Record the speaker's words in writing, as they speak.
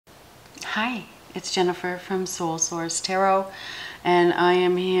Hi, it's Jennifer from Soul Source Tarot, and I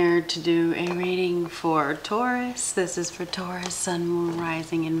am here to do a reading for Taurus. This is for Taurus, Sun, Moon,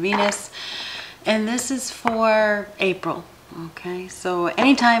 Rising, and Venus, and this is for April. Okay, so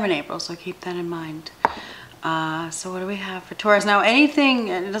anytime in April, so keep that in mind. So what do we have for Taurus? Now anything,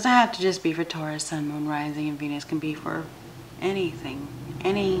 it doesn't have to just be for Taurus, Sun, Moon, Rising, and Venus. It can be for anything,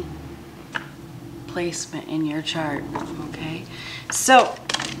 any placement in your chart. Okay, so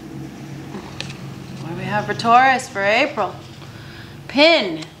what do we have for Taurus for April?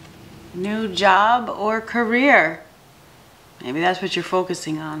 Pin, new job or career. Maybe that's what you're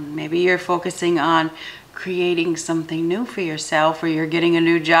focusing on. Maybe you're focusing on creating something new for yourself, or you're getting a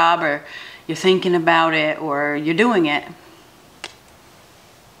new job, or you're thinking about it, or you're doing it.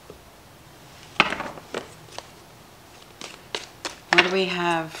 What do we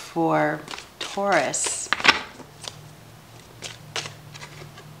have for Taurus?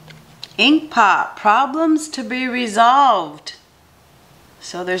 Ink pot, problems to be resolved.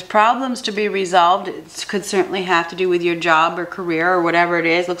 So there's problems to be resolved. It could certainly have to do with your job or career or whatever it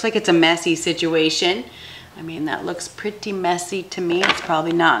is. Looks like it's a messy situation. I mean, that looks pretty messy to me. It's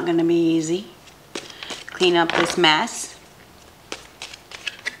probably not going to be easy. Clean up this mess.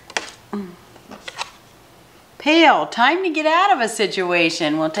 Pale, time to get out of a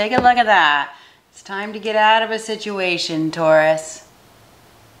situation. We'll take a look at that. It's time to get out of a situation, Taurus.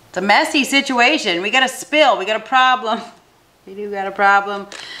 It's a messy situation. We got a spill. We got a problem. We do got a problem.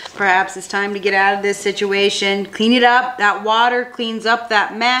 Perhaps it's time to get out of this situation. Clean it up. That water cleans up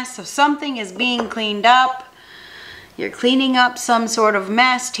that mess. So something is being cleaned up. You're cleaning up some sort of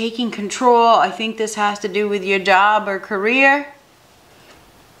mess, taking control. I think this has to do with your job or career.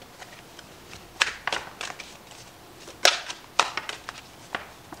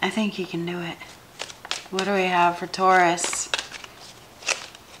 I think you can do it. What do we have for Taurus?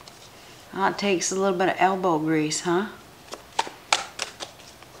 Oh, it takes a little bit of elbow grease, huh?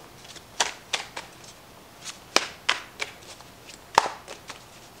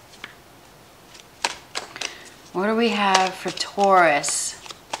 What do we have for Taurus?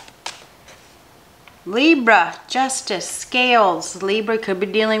 Libra, justice, scales. Libra could be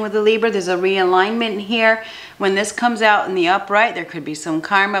dealing with a Libra. There's a realignment here. When this comes out in the upright, there could be some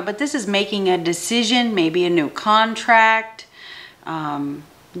karma, but this is making a decision, maybe a new contract,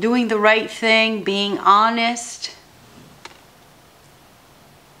 doing the right thing, being honest.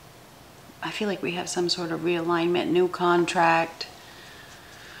 I feel like we have some sort of realignment, new contract.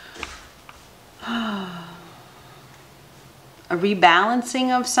 A rebalancing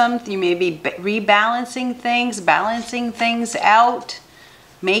of something. You may be rebalancing things, balancing things out,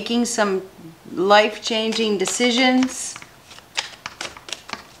 making some life-changing decisions.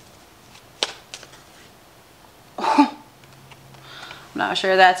 I'm not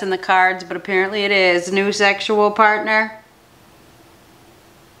sure that's in the cards, but apparently it is. New sexual partner.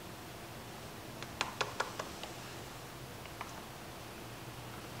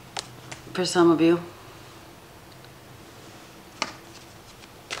 For some of you.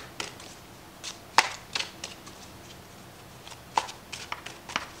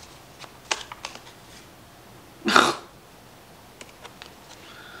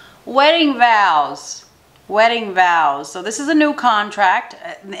 Wedding vows. Wedding vows. So this is a new contract,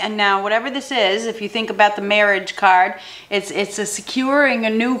 and now whatever this is, if you think about the marriage card, it's a securing a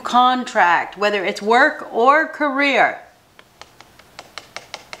new contract, whether it's work or career.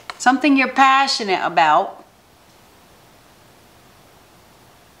 Something you're passionate about.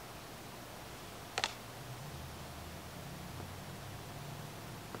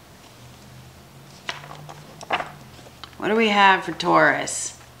 What do we have for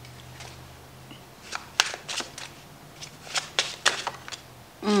Taurus?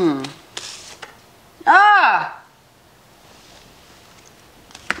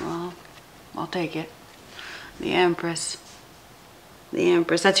 Well, I'll take it. The Empress. The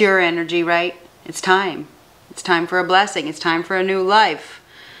Empress. That's your energy, right? It's time. It's time for a blessing. It's time for a new life.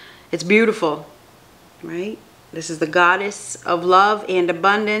 It's beautiful, right? This is the goddess of love and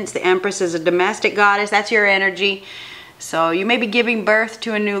abundance. The Empress is a domestic goddess. That's your energy. So you may be giving birth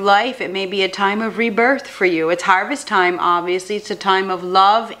to a new life. It may be a time of rebirth for you. It's harvest time, obviously. It's a time of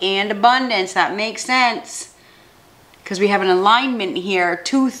love and abundance. That makes sense. Because we have an alignment here.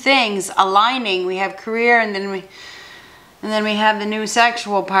 Two things aligning. We have career, and then we have the new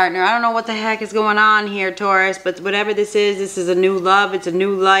sexual partner. I don't know what the heck is going on here, Taurus, but whatever this is a new love. It's a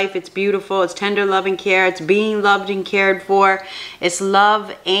new life. It's beautiful. It's tender love and care. It's being loved and cared for. It's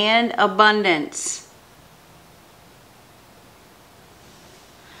love and abundance.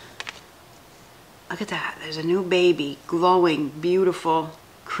 Look at that. There's a new baby, glowing, beautiful,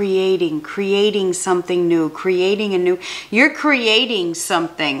 creating something new, you're creating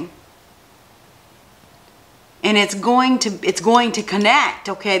something. And it's going to connect,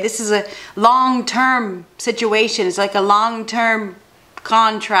 okay? This is a long-term situation. It's like a long-term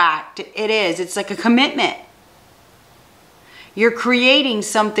contract. It is. It's like a commitment. You're creating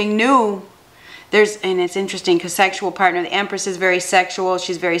something new. And it's interesting because sexual partner, the Empress is very sexual.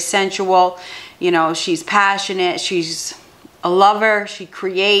 She's very sensual. You know, she's passionate. She's a lover. She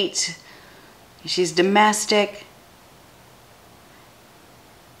creates. She's domestic.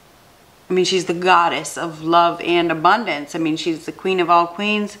 I mean, she's the goddess of love and abundance. I mean, she's the queen of all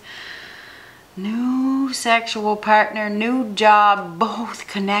queens. New sexual partner, new job, both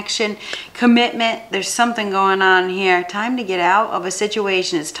connection, commitment. There's something going on here. Time to get out of a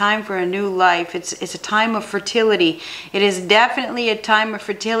situation. It's time for a new life. It's a time of fertility. It is definitely a time of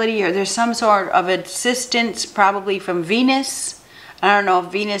fertility, or there's some sort of assistance probably from Venus. I don't know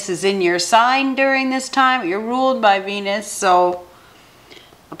if Venus is in your sign during this time. You're ruled by Venus, so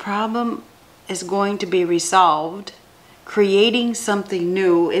a problem is going to be resolved. Creating something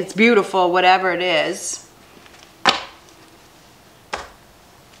new. It's beautiful, whatever it is.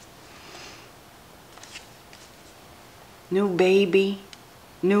 New baby,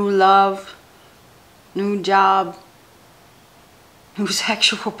 new love, new job, new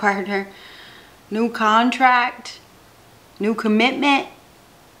sexual partner, new contract, new commitment.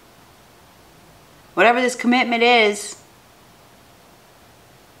 Whatever this commitment is.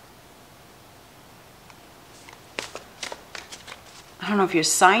 I don't know if you're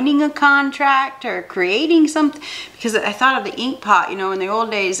signing a contract or creating something, because I thought of the ink pot, you know, in the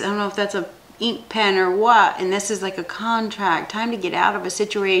old days. I don't know if that's a ink pen or what, and this is like a contract. Time to get out of a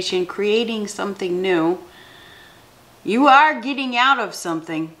situation, creating something new. You are getting out of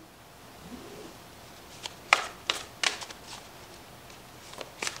something.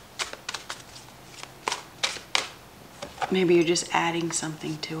 Maybe you're just adding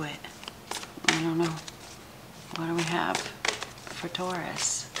something to it. I don't know. What do we have for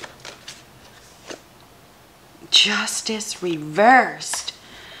Taurus? Justice reversed.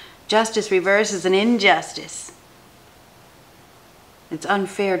 Justice reversed is an injustice. It's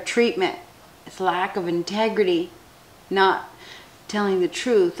unfair treatment. It's lack of integrity. Not telling the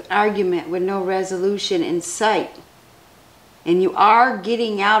truth. Argument with no resolution in sight. And you are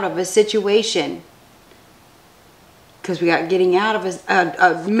getting out of a situation. Because we got getting out of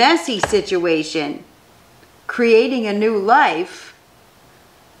a messy situation. Creating a new life.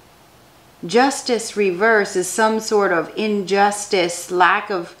 Justice reverse is some sort of injustice,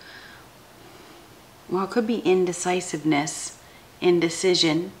 lack of, well, it could be indecisiveness,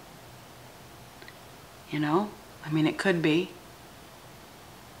 indecision. You know, I mean, it could be.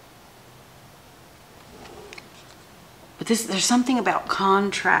 But there's something about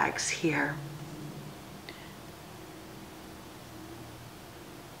contracts here.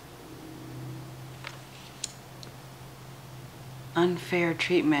 Unfair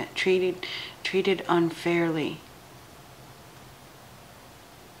treatment, treated unfairly.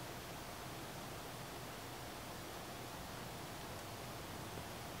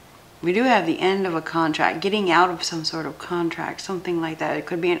 We do have the end of a contract, getting out of some sort of contract, something like that. It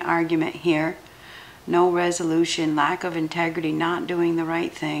could be an argument here. No resolution, lack of integrity, not doing the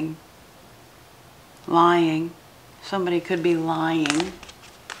right thing. Lying. Somebody could be lying.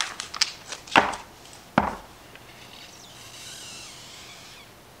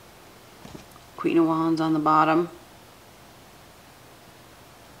 Queen of Wands on the bottom.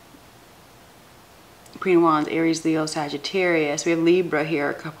 Queen of Wands, Aries, Leo, Sagittarius. We have Libra here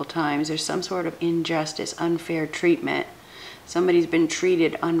a couple times. There's some sort of injustice, unfair treatment. Somebody's been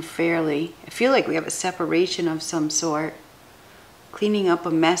treated unfairly. I feel like we have a separation of some sort. Cleaning up a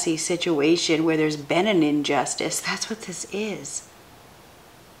messy situation where there's been an injustice. That's what this is.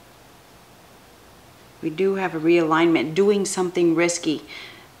 We do have a realignment, doing something risky.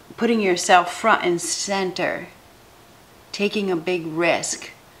 Putting yourself front and center, taking a big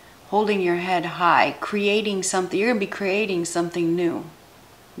risk, holding your head high, creating something. You're going to be creating something new,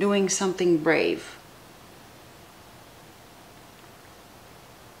 doing something brave.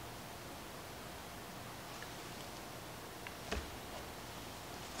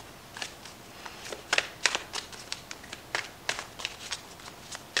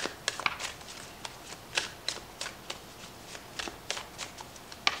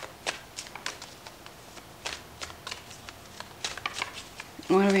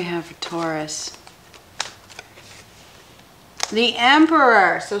 What do we have for Taurus? The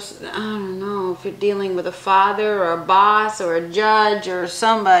Emperor. So, I don't know if you're dealing with a father or a boss or a judge or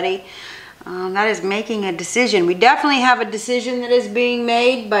somebody. That is making a decision. We definitely have a decision that is being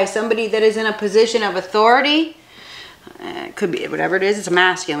made by somebody that is in a position of authority. It could be whatever it is. It's a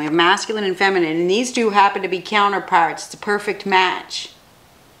masculine. We have masculine and feminine, and these two happen to be counterparts. It's a perfect match.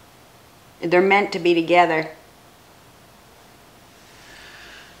 They're meant to be together.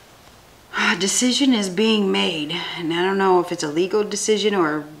 A decision is being made, and I don't know if it's a legal decision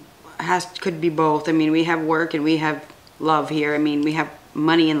or could be both. I mean, we have work and we have love here. I mean, we have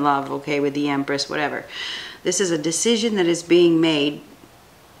money and love, okay, with the Empress, whatever. This is a decision that is being made.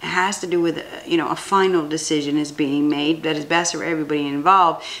 It has to do with, you know, a final decision is being made that is best for everybody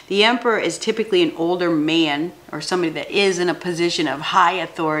involved. The Emperor is typically an older man or somebody that is in a position of high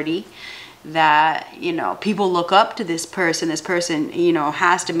authority, that, you know, people look up to this person. This person, you know,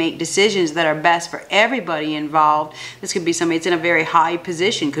 has to make decisions that are best for everybody involved. This could be somebody that's in a very high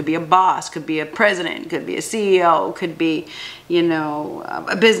position. Could be a boss, could be a president, could be a CEO, could be, you know,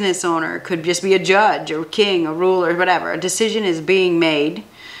 a business owner, could just be a judge or king, a ruler, whatever. A decision is being made.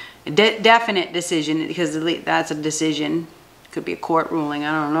 A definite decision, because that's a decision. Could be a court ruling.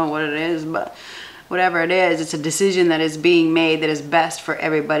 I don't know what it is, but whatever it is, it's a decision that is being made that is best for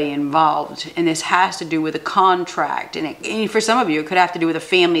everybody involved. And this has to do with a contract. And for some of you, it could have to do with a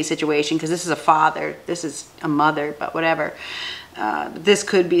family situation, because this is a father, this is a mother, but whatever. This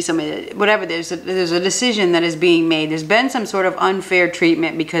could be somebody, whatever. There's a decision that is being made. There's been some sort of unfair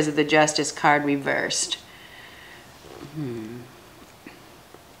treatment because of the Justice card reversed.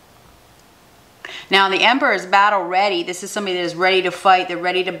 Now, the Emperor is battle ready. This is somebody that is ready to fight. They're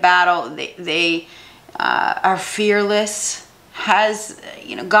ready to battle. They are fearless, has,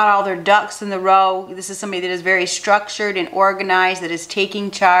 you know, got all their ducks in the row. This is somebody that is very structured and organized, that is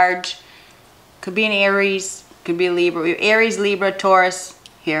taking charge. Could be an Aries, could be a Libra. We have Aries, Libra, Taurus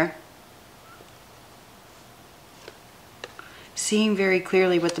here. Seeing very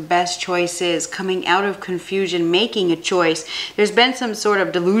clearly what the best choice is, coming out of confusion, making a choice. There's been some sort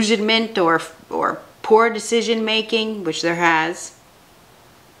of delusionment or poor decision making, which there has.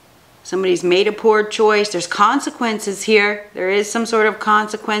 Somebody's made a poor choice. There's consequences here. There is some sort of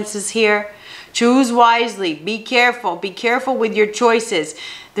consequences here. Choose wisely. Be careful. Be careful with your choices.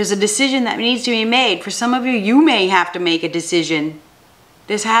 There's a decision that needs to be made. For some of you, you may have to make a decision.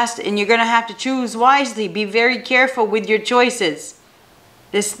 And you're going to have to choose wisely. Be very careful with your choices.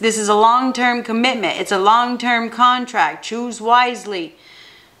 This is a long-term commitment. It's a long-term contract. Choose wisely.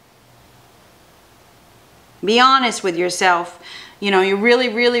 Be honest with yourself. You know, you really,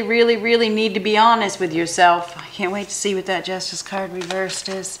 really, really, really need to be honest with yourself. I can't wait to see what that Justice card reversed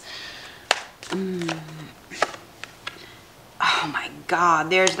is. Oh my God.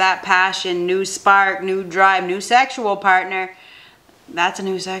 There's that passion, new spark, new drive, new sexual partner. That's a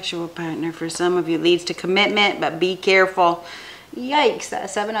new sexual partner for some of you. Leads to commitment, but be careful. Yikes, that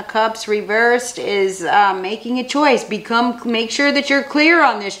Seven of Cups reversed is making a choice. Make sure that you're clear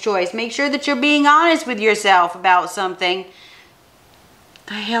on this choice. Make sure that you're being honest with yourself about something.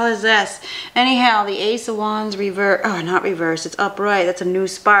 The hell is this? Anyhow, the Ace of Wands reverse. Oh, not reverse. It's upright. That's a new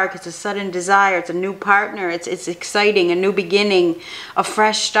spark. It's a sudden desire. It's a new partner. It's exciting. A new beginning. A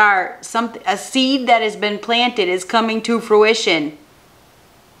fresh start. A seed that has been planted is coming to fruition.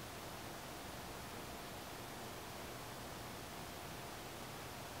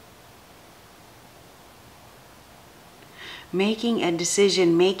 Making a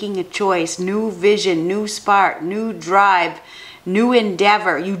decision, making a choice, new vision, new spark, new drive, new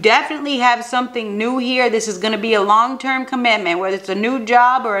endeavor. You definitely have something new here. This is going to be a long-term commitment, whether it's a new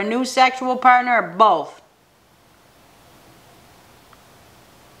job or a new sexual partner or both.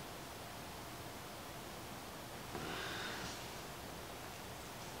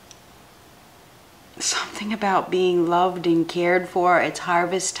 Something about being loved and cared for. It's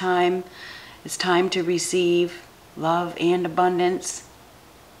harvest time. It's time to receive love and abundance.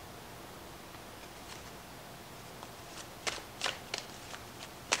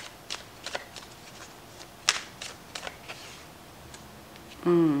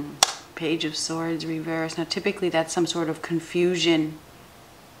 Page of Swords reverse. Now typically that's some sort of confusion.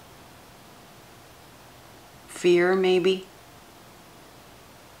 Fear maybe.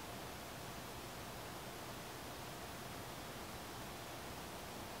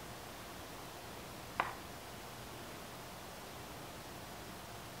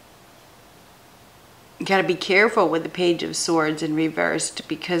 You got to be careful with the Page of Swords in reversed,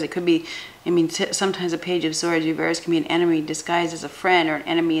 because it could be, I mean, sometimes a Page of Swords reversed can be an enemy disguised as a friend, or an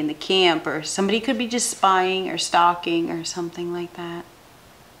enemy in the camp, or somebody could be just spying or stalking or something like that.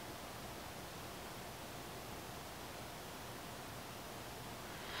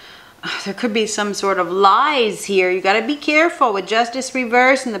 There could be some sort of lies here. You got to be careful with Justice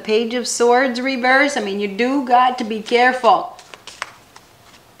reverse and the Page of Swords reverse. I mean, you do got to be careful.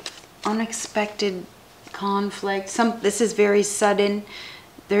 Unexpected conflict. This is very sudden.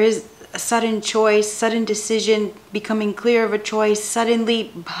 There is a sudden choice, sudden decision, becoming clear of a choice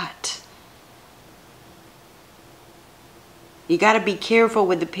suddenly, but you got to be careful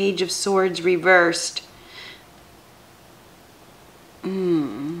with the Page of Swords reversed.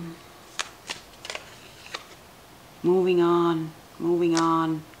 Moving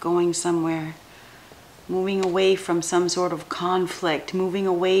on, going somewhere, moving away from some sort of conflict, moving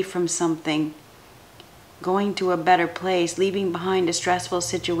away from something, going to a better place, leaving behind a stressful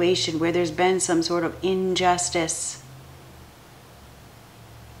situation where there's been some sort of injustice,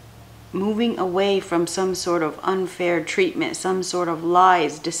 moving away from some sort of unfair treatment, some sort of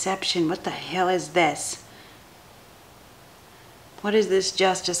lies, deception. What the hell is this? What is this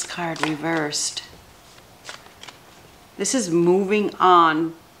Justice card reversed? This is moving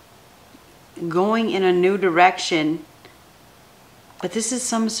on, going in a new direction, but this is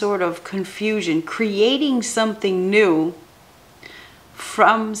some sort of confusion, creating something new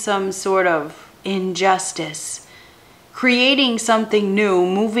from some sort of injustice, creating something new,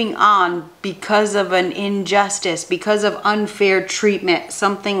 moving on because of an injustice, because of unfair treatment,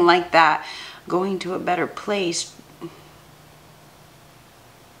 something like that, going to a better place.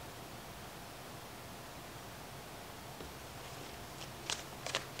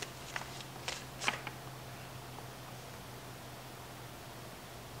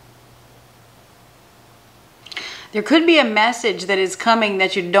 There could be a message that is coming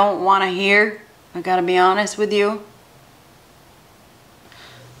that you don't want to hear. I gotta be honest with you.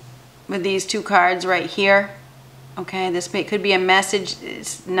 With these two cards right here. Okay, this could be a message.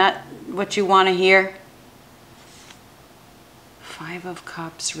 It's not what you want to hear. Five of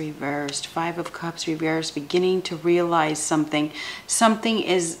Cups reversed. Five of Cups reversed. Beginning to realize something.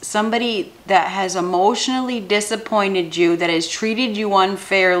 Somebody that has emotionally disappointed you, that has treated you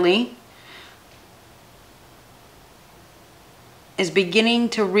unfairly, is beginning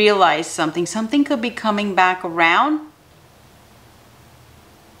to realize something. Something could be coming back around.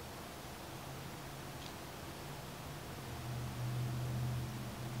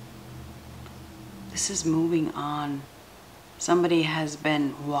 This is moving on. Somebody has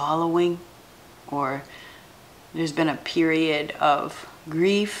been wallowing, or there's been a period of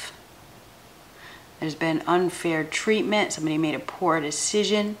grief. There's been unfair treatment. Somebody made a poor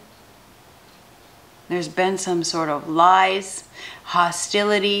decision. There's been some sort of lies,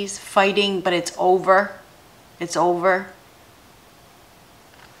 hostilities, fighting, but it's over. It's over.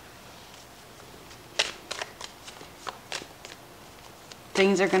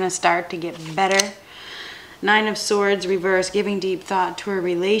 Things are going to start to get better. Nine of Swords reverse, giving deep thought to a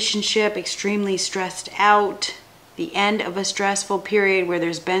relationship, extremely stressed out. The end of a stressful period where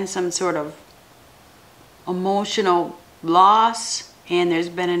there's been some sort of emotional loss and there's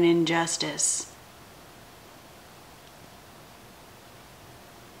been an injustice.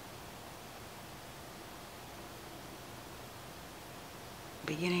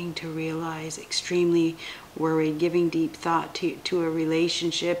 Beginning to realize, extremely worried, giving deep thought to a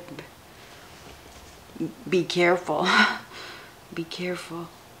relationship. Be careful. Be careful.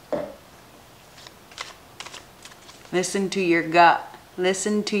 Listen to your gut.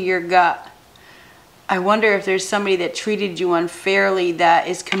 Listen to your gut. I wonder if there's somebody that treated you unfairly that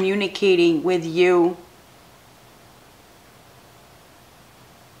is communicating with you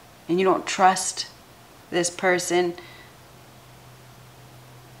and you don't trust this person.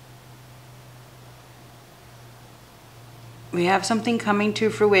 We have something coming to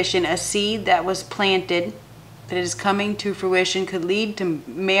fruition, a seed that was planted that is coming to fruition, could lead to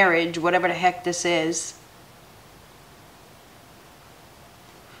marriage, whatever the heck this is.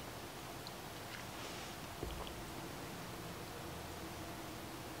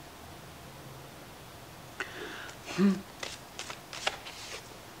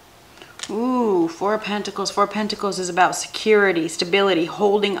 Ooh, Four of Pentacles. Four of Pentacles is about security, stability,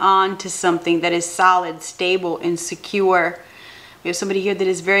 holding on to something that is solid, stable, and secure. We have somebody here that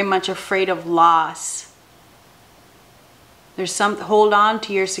is very much afraid of loss. There's hold on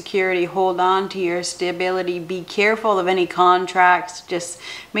to your security, hold on to your stability. Be careful of any contracts. Just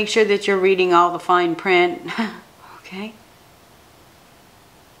make sure that you're reading all the fine print. Okay?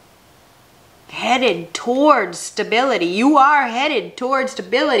 Headed towards stability. You are headed towards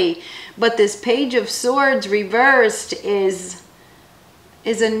stability, but this Page of Swords reversed is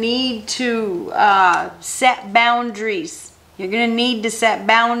a need to set boundaries. You're going to need to set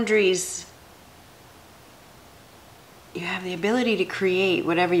boundaries. You have the ability to create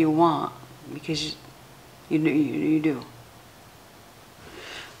whatever you want, because you do.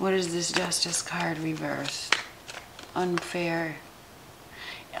 What is this Justice card reversed? Unfair,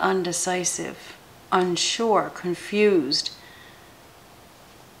 undecisive, unsure, confused.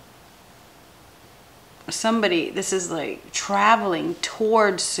 Somebody, this is like traveling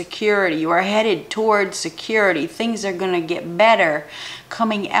towards security. You are headed towards security. Things are going to get better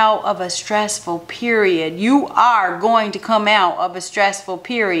coming out of a stressful period. You are going to come out of a stressful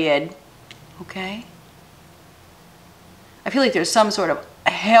period. Okay? I feel like there's some sort of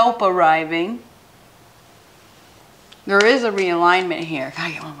help arriving. There is a realignment here.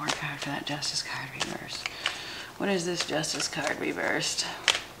 Gotta get one more card for that Justice card reversed. What is this Justice card reversed?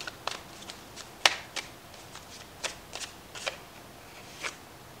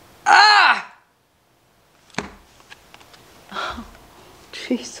 Ah! Oh,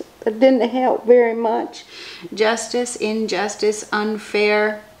 jeez, that didn't help very much. Justice, injustice,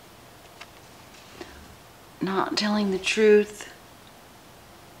 unfair, not telling the truth.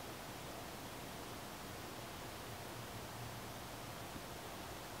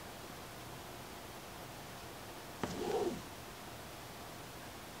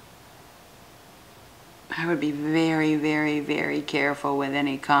 I would be very, very, very careful with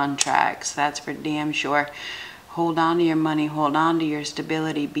any contracts. That's for damn sure. Hold on to your money. Hold on to your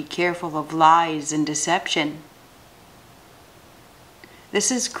stability. Be careful of lies and deception.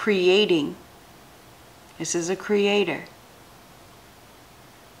 This is creating. This is a creator.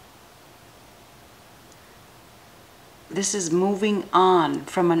 This is moving on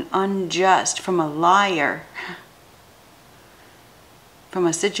from an unjust, from a liar, from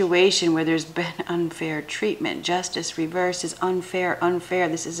a situation where there's been unfair treatment. Justice reversed is unfair, unfair.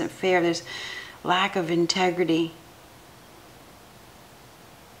 This isn't fair. There's lack of integrity.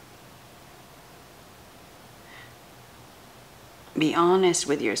 Be honest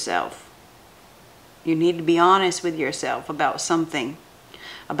with yourself. You need to be honest with yourself about something,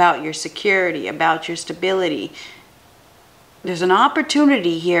 about your security, about your stability. There's an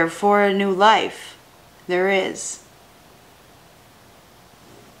opportunity here for a new life. There is.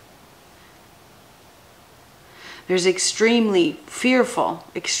 There's extremely fearful,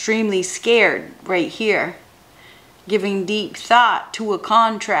 extremely scared right here. Giving deep thought to a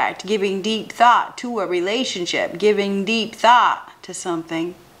contract, giving deep thought to a relationship, giving deep thought to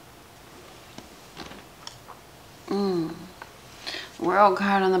something. World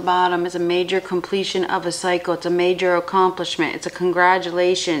card on the bottom is a major completion of a cycle. It's a major accomplishment. It's a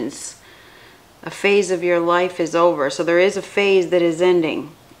congratulations. A phase of your life is over. So there is a phase that is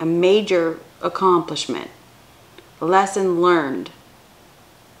ending. A major accomplishment. A lesson learned.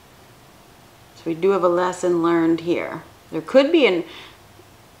 So we do have a lesson learned here. There could be an...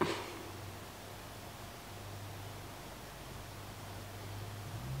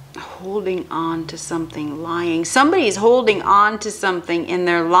 holding on to something, lying. Somebody's holding on to something and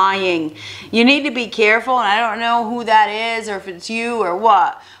they're lying. You need to be careful, and I don't know who that is or if it's you or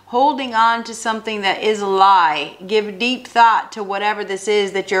what. Holding on to something that is a lie. Give deep thought to whatever this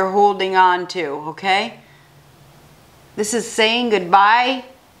is that you're holding on to, okay? This is saying goodbye,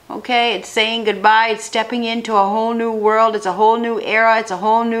 okay? It's saying goodbye. It's stepping into a whole new world. It's a whole new era. It's a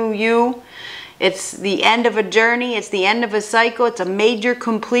whole new you. It's the end of a journey. It's the end of a cycle. It's a major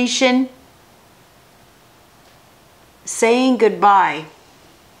completion. Saying goodbye.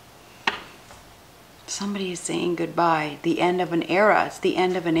 Somebody is saying goodbye. The end of an era. It's the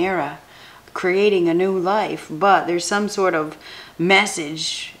end of an era. Creating a new life. But there's some sort of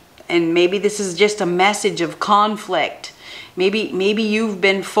message. And maybe this is just a message of conflict. Maybe you've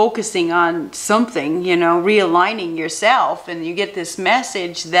been focusing on something, you know, realigning yourself. And you get this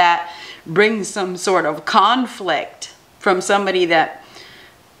message that brings some sort of conflict from somebody that,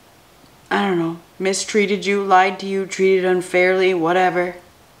 I don't know, mistreated you, lied to you, treated unfairly, whatever.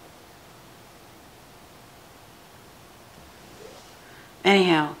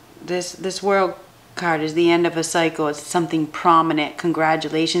 Anyhow, this world card is the end of a cycle. It's something prominent.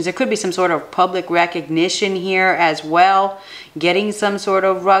 Congratulations. There could be some sort of public recognition here as well. Getting some sort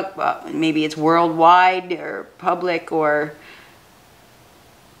of, maybe it's worldwide or public, or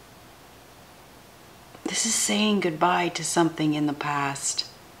this is saying goodbye to something in the past.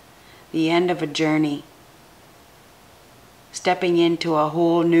 The end of a journey. Stepping into a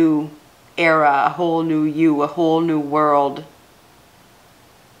whole new era, a whole new you, a whole new world.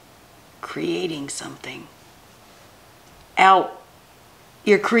 Creating something.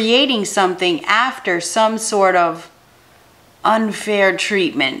 You're creating something after some sort of unfair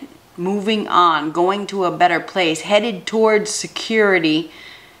treatment. Moving on, going to a better place, headed towards security,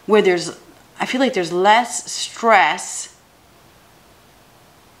 where there's, I feel like there's less stress.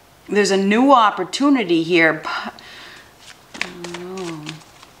 There's a new opportunity here. But,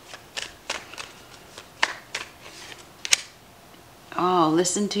 oh,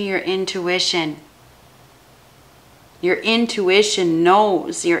 listen to your intuition. Your intuition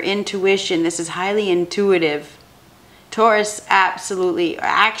knows. Your intuition. This is highly intuitive. Taurus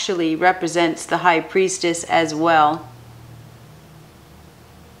actually represents the High Priestess as well.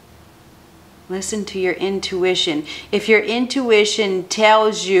 Listen to your intuition. If your intuition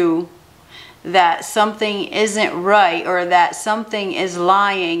tells you that something isn't right or that something is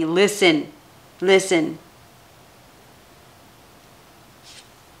lying, listen. Listen.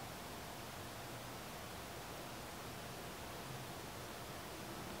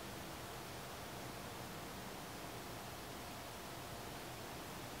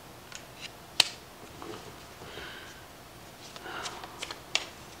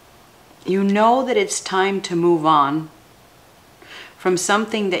 You know that it's time to move on from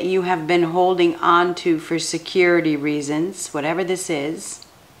something that you have been holding on to for security reasons, whatever this is.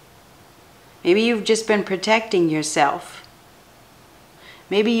 Maybe you've just been protecting yourself.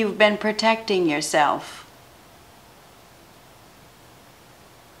 Maybe you've been protecting yourself.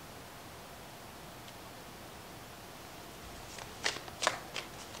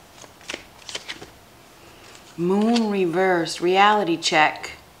 Moon reverse, reality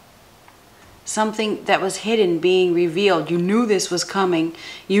check. Something that was hidden being revealed. You knew this was coming.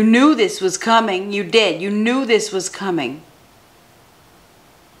 You knew this was coming. You did. You knew this was coming.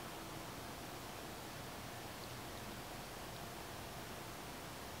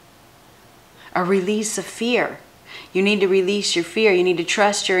 A release of fear. You need to release your fear. You need to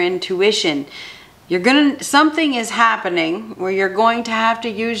trust your intuition. Something is happening where you're going to have to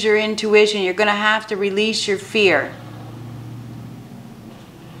use your intuition. You're going to have to release your fear.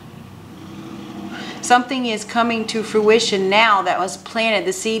 Something is coming to fruition now that was planted.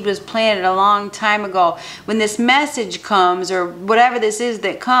 The seed was planted a long time ago. When this message comes, or whatever this is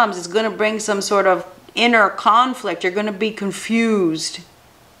that comes, it's going to bring some sort of inner conflict. You're going to be confused.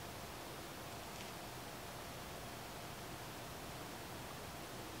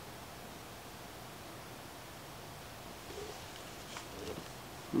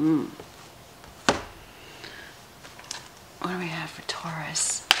 What do we have for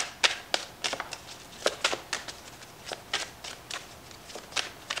Taurus?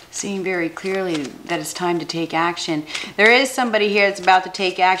 Seeing very clearly that it's time to take action. There is somebody here that's about to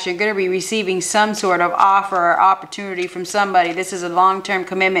take action. You're going to be receiving some sort of offer or opportunity from somebody. This is a long-term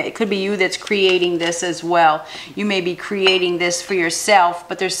commitment. It could be you that's creating this as well. You may be creating this for yourself,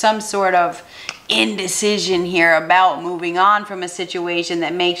 but there's some sort of indecision here about moving on from a situation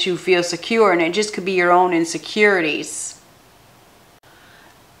that makes you feel secure, and it just could be your own insecurities.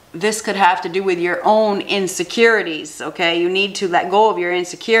 This could have to do with your own insecurities, okay? You need to let go of your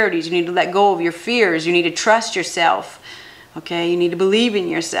insecurities. You need to let go of your fears. You need to trust yourself, okay? You need to believe in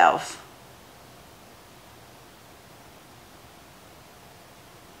yourself.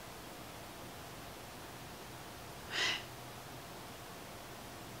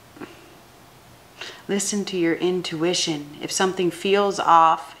 Listen to your intuition. If something feels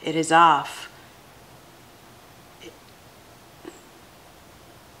off, it is off.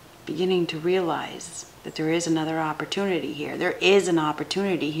 Beginning to realize that there is another opportunity here. There is an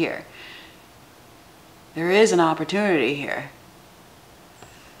opportunity here. There is an opportunity here.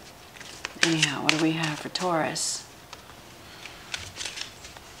 Anyhow, what do we have for Taurus?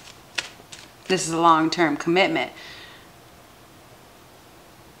 This is a long-term commitment.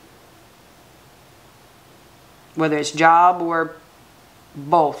 Whether it's job or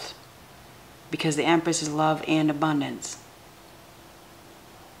both. Because the Empress is love and abundance.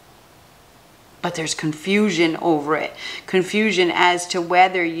 But there's confusion over it. Confusion as to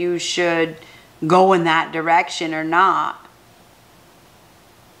whether you should go in that direction or not.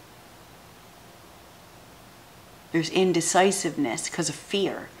 There's indecisiveness because of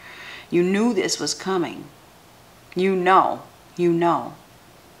fear. You knew this was coming. You know. You know.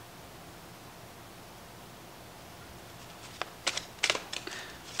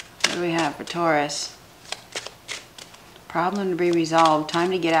 What do we have for Taurus? Problem to be resolved.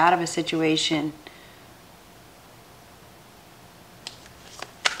 Time to get out of a situation.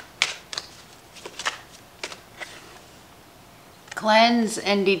 Cleanse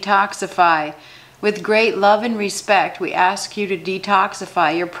and detoxify. With great love and respect, we ask you to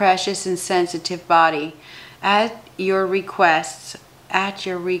detoxify your precious and sensitive body. At your request,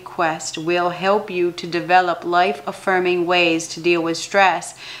 we'll help you to develop life-affirming ways to deal with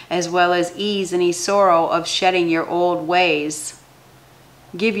stress, as well as ease any sorrow of shedding your old ways.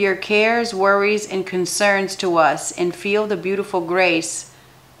 Give your cares, worries, and concerns to us, and feel the beautiful grace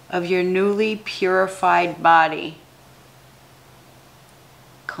of your newly purified body.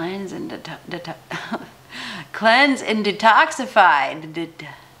 Cleanse and cleanse and detoxified.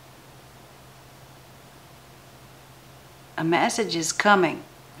 A message is coming.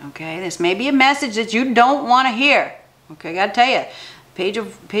 Okay, this may be a message that you don't want to hear. Okay, I gotta tell you,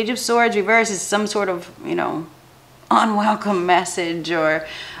 Page of Swords reverse is some sort of, you know, unwelcome message, or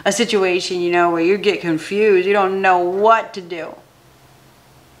a situation, you know, where you get confused. You don't know what to do.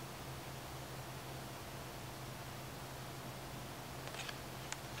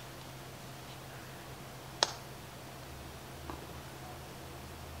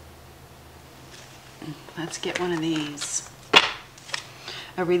 Let's get one of these.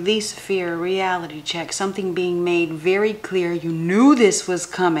 A release fear, a reality check, something being made very clear. You knew this was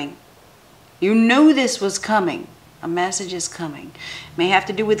coming. You knew this was coming. A message is coming. May have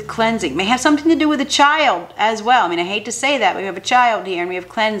to do with cleansing. May have something to do with a child as well. I mean, I hate to say that, but we have a child here and we have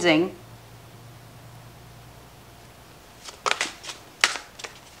cleansing.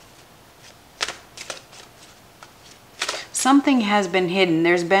 Something has been hidden.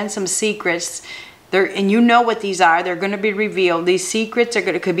 There's been some secrets. And you know what these are. They're going to be revealed. These secrets are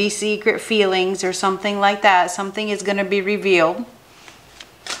going to, could be secret feelings or something like that. Something is going to be revealed.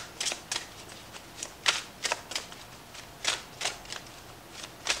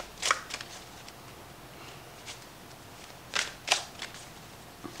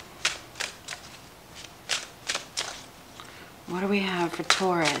 What do we have for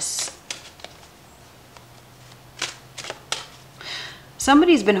Taurus?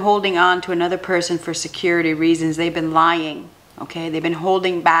 Somebody's been holding on to another person for security reasons. They've been lying, okay? They've been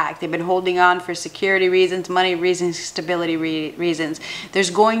holding back. They've been holding on for security reasons, money reasons, stability reasons.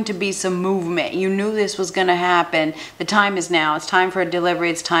 There's going to be some movement. You knew this was going to happen. The time is now. It's time for a delivery.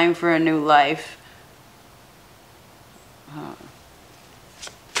 It's time for a new life.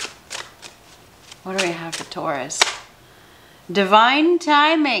 What do we have for Taurus? Divine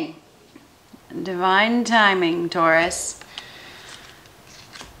timing. Divine timing, Taurus.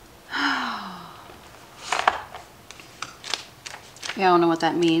 Yeah, I don't know what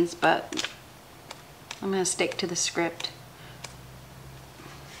that means, but I'm going to stick to the script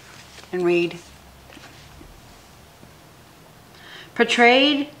and read.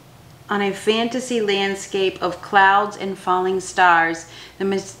 Portrayed on a fantasy landscape of clouds and falling stars, the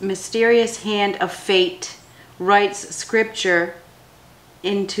mysterious hand of fate writes scripture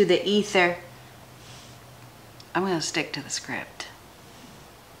into the ether. I'm going to stick to the script.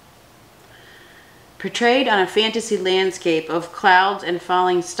 Portrayed on a fantasy landscape of clouds and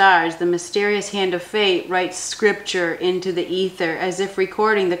falling stars, the mysterious hand of fate writes scripture into the ether, as if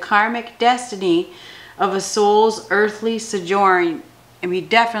recording the karmic destiny of a soul's earthly sojourn. And we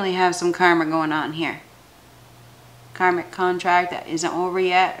definitely have some karma going on here. Karmic contract that isn't over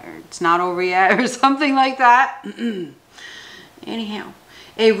yet, or it's not over yet, or something like that. Anyhow,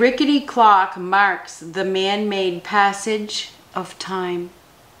 a rickety clock marks the man-made passage of time.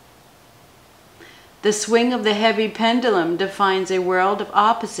 The swing of the heavy pendulum defines a world of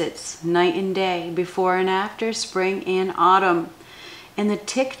opposites, night and day, before and after, spring and autumn, and the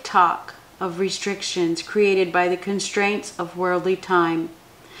tick-tock of restrictions created by the constraints of worldly time.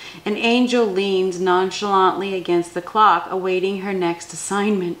 An angel leans nonchalantly against the clock, awaiting her next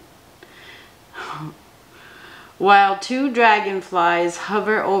assignment. While two dragonflies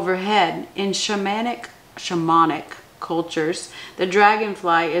hover overhead, in shamanic cultures, the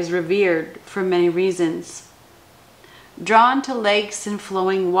dragonfly is revered for many reasons. Drawn to lakes and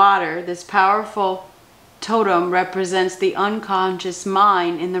flowing water, this powerful totem represents the unconscious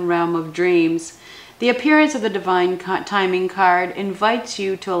mind in the realm of dreams. The appearance of the divine timing card invites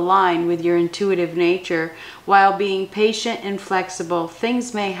you to align with your intuitive nature while being patient and flexible.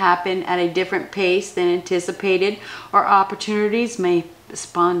 Things may happen at a different pace than anticipated, or opportunities may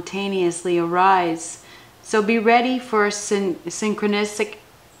spontaneously arise. So be ready for synchronistic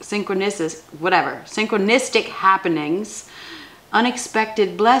happenings,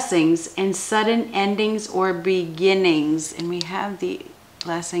 unexpected blessings, and sudden endings or beginnings. And we have the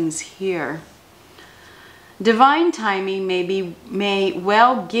blessings here. Divine timing may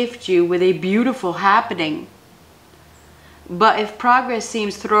well gift you with a beautiful happening. But if progress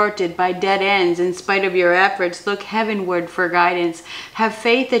seems thwarted by dead ends in spite of your efforts, look heavenward for guidance. Have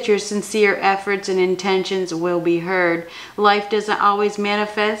faith that your sincere efforts and intentions will be heard. Life doesn't always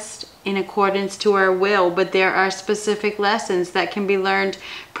manifest in accordance to our will, but there are specific lessons that can be learned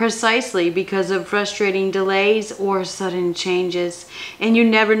precisely because of frustrating delays or sudden changes. And you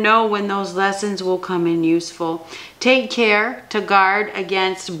never know when those lessons will come in useful. Take care to guard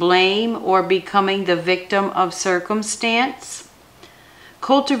against blame or becoming the victim of circumstance.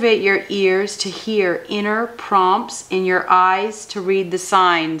 Cultivate your ears to hear inner prompts and your eyes to read the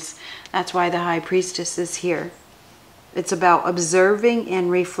signs. That's why the High Priestess is here. It's about observing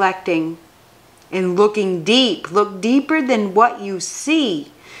and reflecting and looking deep. Look deeper than what you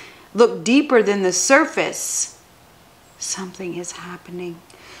see. Look deeper than the surface. Something is happening.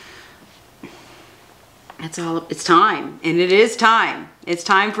 It's time. And it is time. It's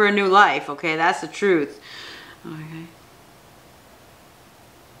time for a new life. Okay, that's the truth. Okay.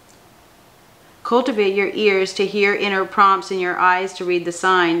 Cultivate your ears to hear inner prompts and your eyes to read the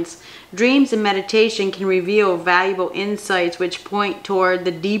signs. Dreams and meditation can reveal valuable insights which point toward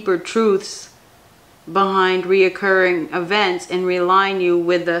the deeper truths behind reoccurring events and realign you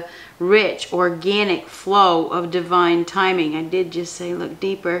with the rich, organic flow of divine timing. I did just say look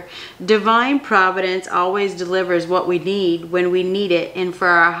deeper. Divine providence always delivers what we need when we need it and for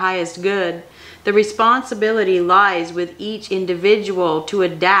our highest good. The responsibility lies with each individual to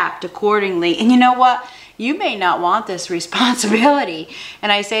adapt accordingly. And you know what? You may not want this responsibility.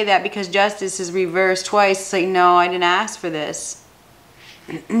 And I say that because justice is reversed twice. It's like, no, I didn't ask for this.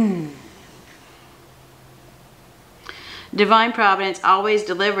 Divine providence always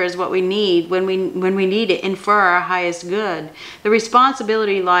delivers what we need when we need it and for our highest good. The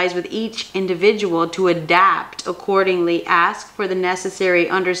responsibility lies with each individual to adapt accordingly. Ask for the necessary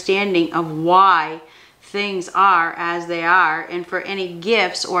understanding of why things are as they are and for any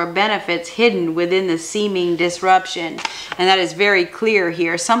gifts or benefits hidden within the seeming disruption. And that is very clear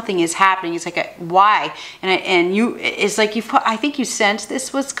here. Something is happening. It's like a why. And it's like I think you sense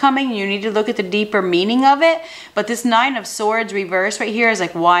this was coming. You need to look at the deeper meaning of it. But this Nine of Swords reverse right here is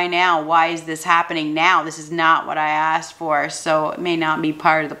like, why now? Why is this happening now? This is not what I asked for. So it may not be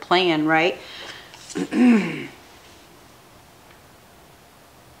part of the plan, right?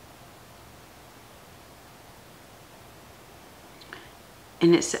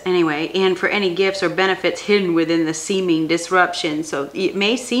 And it's anyway, and for any gifts or benefits hidden within the seeming disruption. So it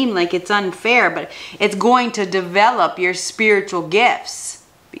may seem like it's unfair, but it's going to develop your spiritual gifts.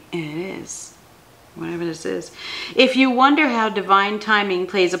 It is. Whatever this is. If you wonder how divine timing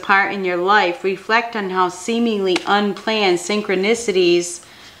plays a part in your life, reflect on how seemingly unplanned synchronicities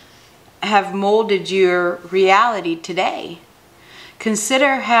have molded your reality today.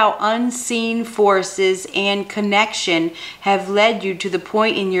 Consider how unseen forces and connection have led you to the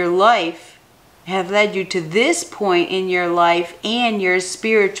point in your life, have led you to this point in your life and your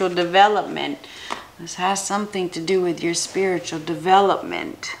spiritual development. This has something to do with your spiritual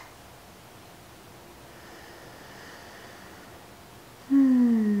development.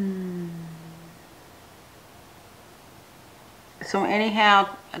 So anyhow,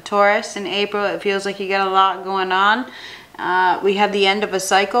 Taurus in April, it feels like you got a lot going on. We have the end of a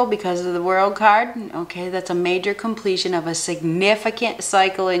cycle because of the World card. Okay, that's a major completion of a significant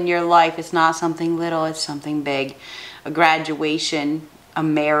cycle in your life. It's not something little, it's something big. A graduation, a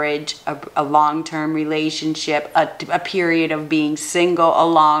marriage, a long-term relationship, a period of being single, a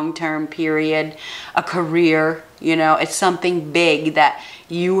long-term period, a career. You know, it's something big that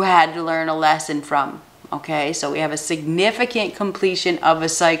you had to learn a lesson from. Okay, so we have a significant completion of a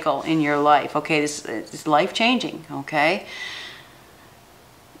cycle in your life. Okay, this is life-changing. Okay,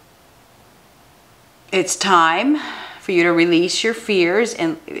 it's time for you to release your fears,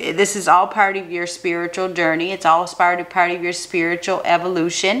 and this is all part of your spiritual journey. It's all part of your spiritual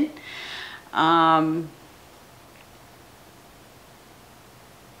evolution.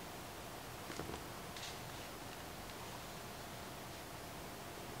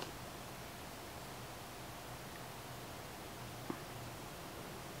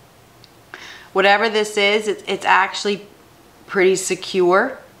 Whatever this is, it's actually pretty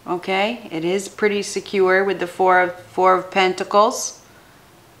secure, okay? It is pretty secure with the Four of Pentacles.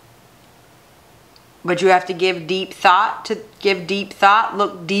 But you have to give deep thought,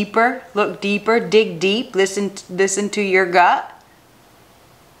 look deeper, dig deep, listen to your gut.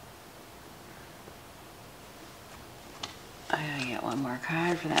 I gotta get one more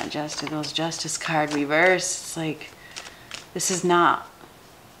card for that those Justice card reverse. It's like, this is not.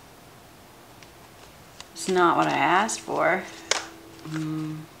 It's not what I asked for.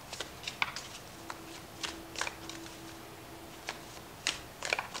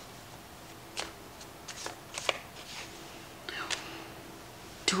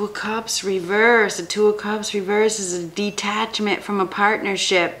 Two of Cups reverse. The Two of Cups reverse is a detachment from a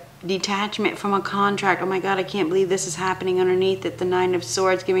partnership. detachment from a contract. Oh my God, I can't believe this is happening underneath it. The Nine of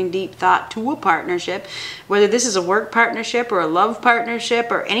Swords, giving deep thought to a partnership. Whether this is a work partnership or a love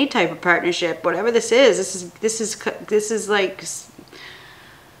partnership or any type of partnership, whatever this is, this is like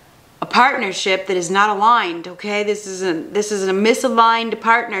a partnership that is not aligned, okay? This is a misaligned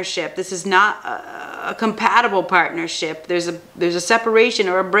partnership. This is not a compatible partnership. There's a separation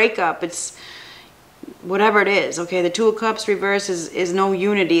or a breakup. It's whatever it is, okay? The Two of Cups reverse is no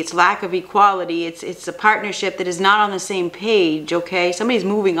unity. It's lack of equality. It's a partnership that is not on the same page, okay? Somebody's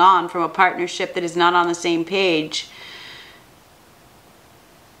moving on from a partnership that is not on the same page.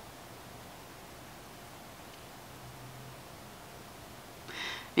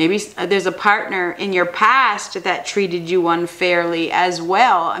 Maybe there's a partner in your past that treated you unfairly as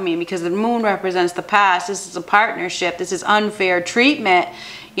well. I mean, because the moon represents the past. This is a partnership. This is unfair treatment,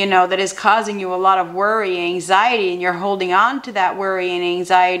 you know, that is causing you a lot of worry, anxiety, and you're holding on to that worry and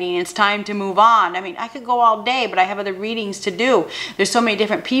anxiety, and it's time to move on. I mean, I could go all day, but I have other readings to do. There's so many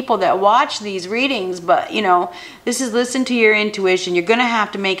different people that watch these readings, but, you know, this is listen to your intuition. You're going to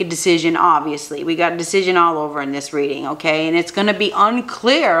have to make a decision, obviously. We got a decision all over in this reading, okay? And it's going to be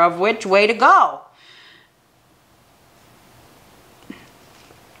unclear of which way to go.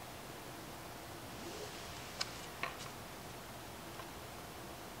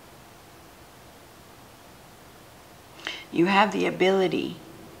 You have the ability,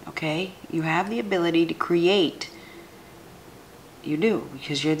 okay? You have the ability to create. You do,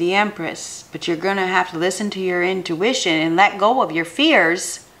 because you're the Empress. But you're going to have to listen to your intuition and let go of your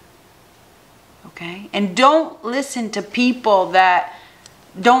fears, okay? And don't listen to people that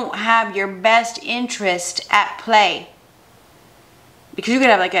don't have your best interest at play. Because you could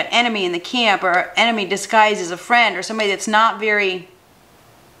have like an enemy in the camp, or an enemy disguised as a friend, or somebody that's not very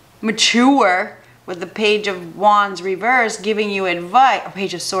mature, with the Page of Wands reverse giving you advice, or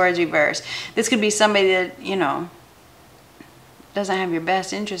Page of Swords reverse. This could be somebody that, you know, doesn't have your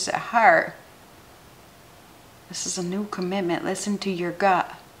best interests at heart. This is a new commitment. Listen to your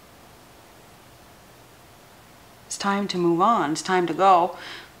gut. It's time to move on. It's time to go.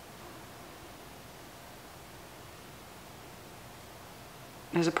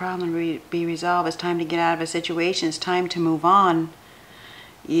 There's a problem to be resolved. It's time to get out of a situation. It's time to move on.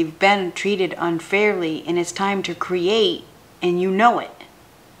 You've been treated unfairly, and it's time to create, and you know it.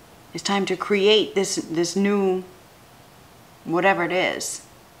 It's time to create this new, whatever it is,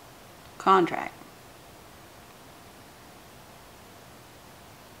 contract.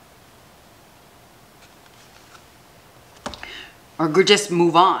 Or just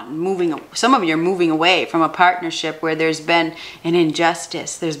move on. Some of you are moving away from a partnership where there's been an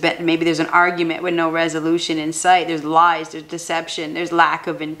injustice. Maybe there's an argument with no resolution in sight. There's lies, there's deception, there's lack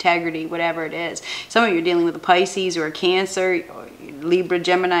of integrity, whatever it is. Some of you are dealing with a Pisces or a Cancer, or Libra,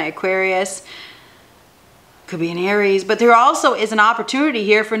 Gemini, Aquarius. Could be an Aries. But there also is an opportunity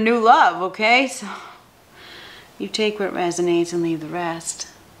here for new love, okay? So you take what resonates and leave the rest.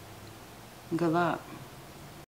 Good luck.